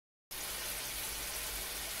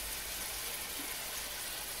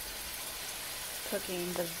cooking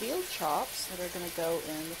the veal chops that are going to go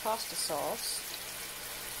in the pasta sauce.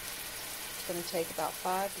 It's going to take about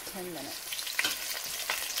 5 to 10 minutes.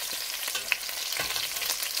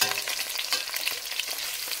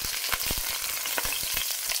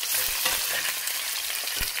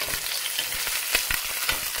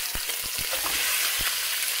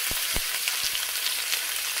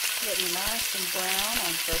 Getting nice and brown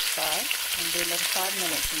on first side, and do another 5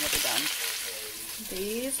 minutes and we'll be done.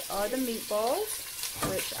 These are the meatballs,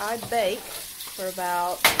 which I bake for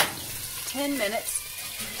about 10 minutes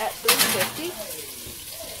at 350.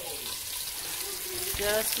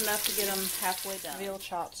 Just enough to get them halfway done. Veal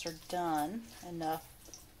chops are done enough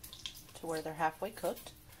to where they're halfway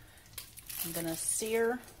cooked. I'm going to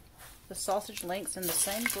sear the sausage links in the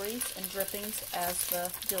same grease and drippings as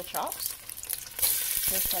the veal chops.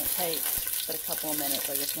 This won't take but a couple of minutes.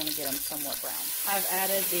 I just want to get them somewhat brown. I've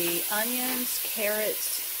added the onions, carrots,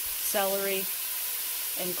 celery,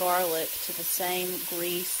 and garlic to the same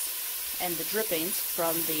grease and the drippings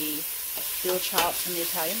from the veal chops and the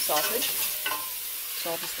Italian sausage. It's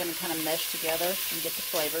all just going to kind of mesh together and get the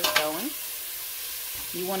flavors going.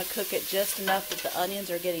 You want to cook it just enough that the onions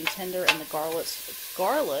are getting tender and the garlic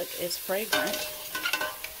is fragrant.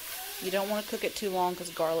 You don't want to cook it too long because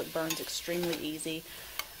garlic burns extremely easy.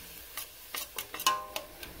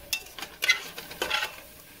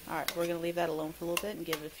 Alright, we're going to leave that alone for a little bit and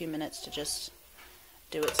give it a few minutes to just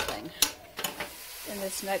do its thing. In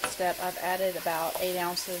this next step, I've added about 8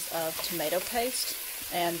 ounces of tomato paste.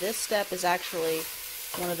 And this step is actually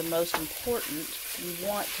one of the most important. You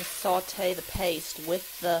want to saute the paste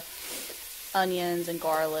with the onions and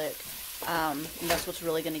garlic. And that's what's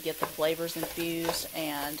really going to get the flavors infused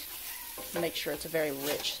and make sure it's a very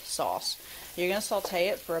rich sauce. You're going to saute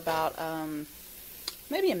it for about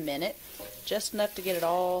maybe a minute, just enough to get it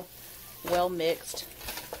all well mixed.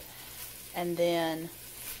 And then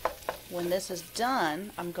when this is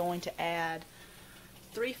done, I'm going to add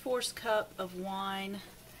 3/4 cup of wine,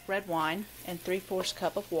 red wine, and 3/4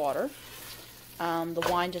 cup of water. The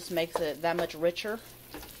wine just makes it that much richer.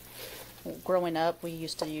 Growing up, we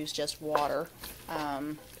used to use just water.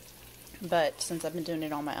 But since I've been doing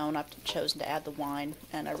it on my own, I've chosen to add the wine,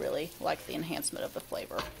 and I really like the enhancement of the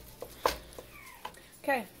flavor.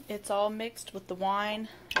 Okay, it's all mixed with the wine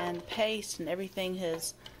and paste, and everything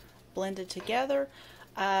is blended together.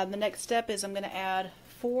 The next step is I'm going to add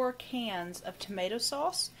 4 cans of tomato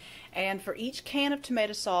sauce, and for each can of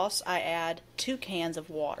tomato sauce, I add 2 cans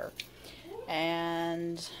of water.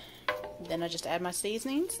 And then I just add my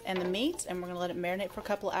seasonings and the meats, and we're going to let it marinate for a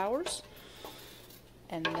couple of hours.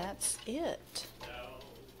 And that's it.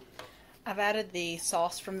 I've added the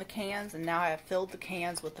sauce from the cans, and now I have filled the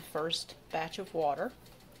cans with the first batch of water.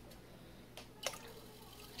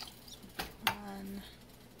 1,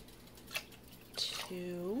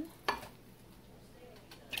 2,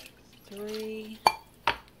 3,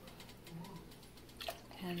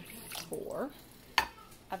 and 4.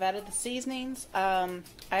 I've added the seasonings. I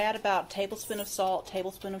add about a tablespoon of salt,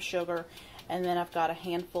 tablespoon of sugar, and then I've got a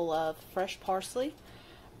handful of fresh parsley,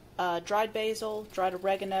 dried basil, dried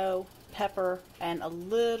oregano, pepper, and a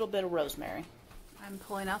little bit of rosemary. I'm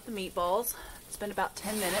pulling out the meatballs. It's been about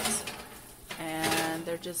 10 minutes, and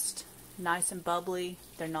they're just nice and bubbly.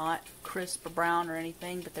 They're not crisp or brown or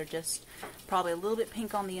anything, but they're just probably a little bit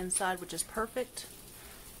pink on the inside, which is perfect.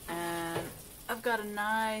 And I've got a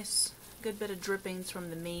nice good bit of drippings from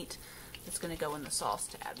the meat that's going to go in the sauce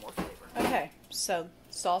to add more flavor. Okay, so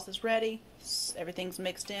sauce is ready. Everything's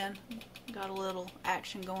mixed in. Got a little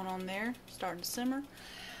action going on there, starting to simmer.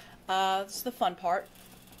 This is the fun part.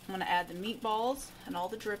 I'm going to add the meatballs and all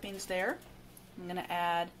the drippings there. I'm going to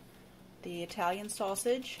add the Italian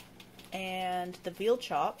sausage and the veal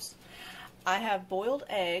chops. I have boiled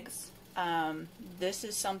eggs. This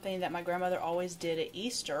is something that my grandmother always did at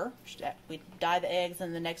Easter. We'd dye the eggs,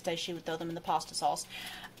 and the next day she would throw them in the pasta sauce.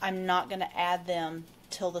 I'm not going to add them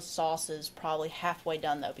till the sauce is probably halfway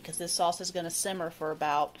done, though, because this sauce is going to simmer for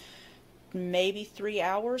about maybe 3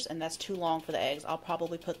 hours, and that's too long for the eggs. I'll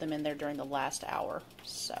probably put them in there during the last hour.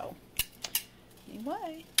 So,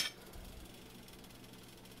 anyway.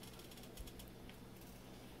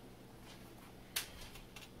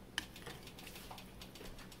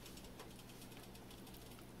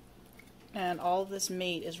 And all of this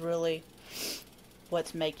meat is really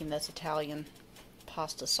what's making this Italian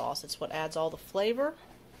pasta sauce. It's what adds all the flavor.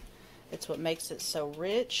 It's what makes it so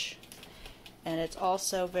rich. And it's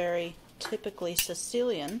also very typically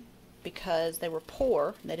Sicilian because they were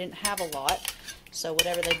poor. They didn't have a lot. So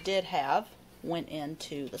whatever they did have went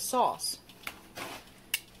into the sauce.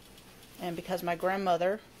 And because my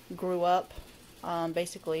grandmother grew up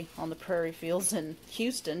basically on the prairie fields in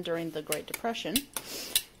Houston during the Great Depression.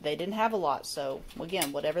 They didn't have a lot, so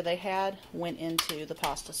again, whatever they had went into the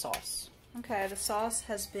pasta sauce. Okay, the sauce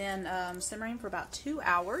has been simmering for about 2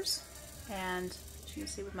 hours, and as you can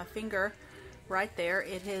see with my finger right there,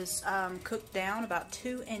 it has cooked down about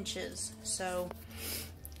 2 inches, so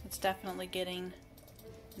it's definitely getting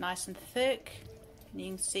nice and thick. And you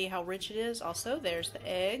can see how rich it is. Also, there's the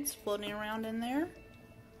eggs floating around in there,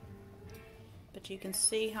 but you can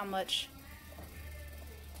see how much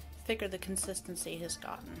thicker the consistency has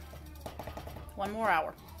gotten. 1 more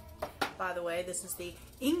hour. By the way, this is the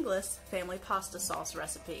Inglis family pasta sauce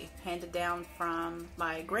recipe, handed down from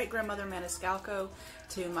my great-grandmother Maniscalco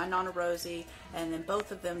to my Nana Rosie, and then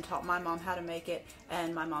both of them taught my mom how to make it,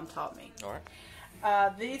 and my mom taught me. All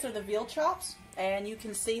right. These are the veal chops, and you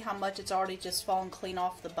can see how much it's already just fallen clean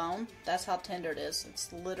off the bone. That's how tender it is.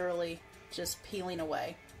 It's literally just peeling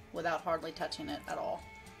away without hardly touching it at all.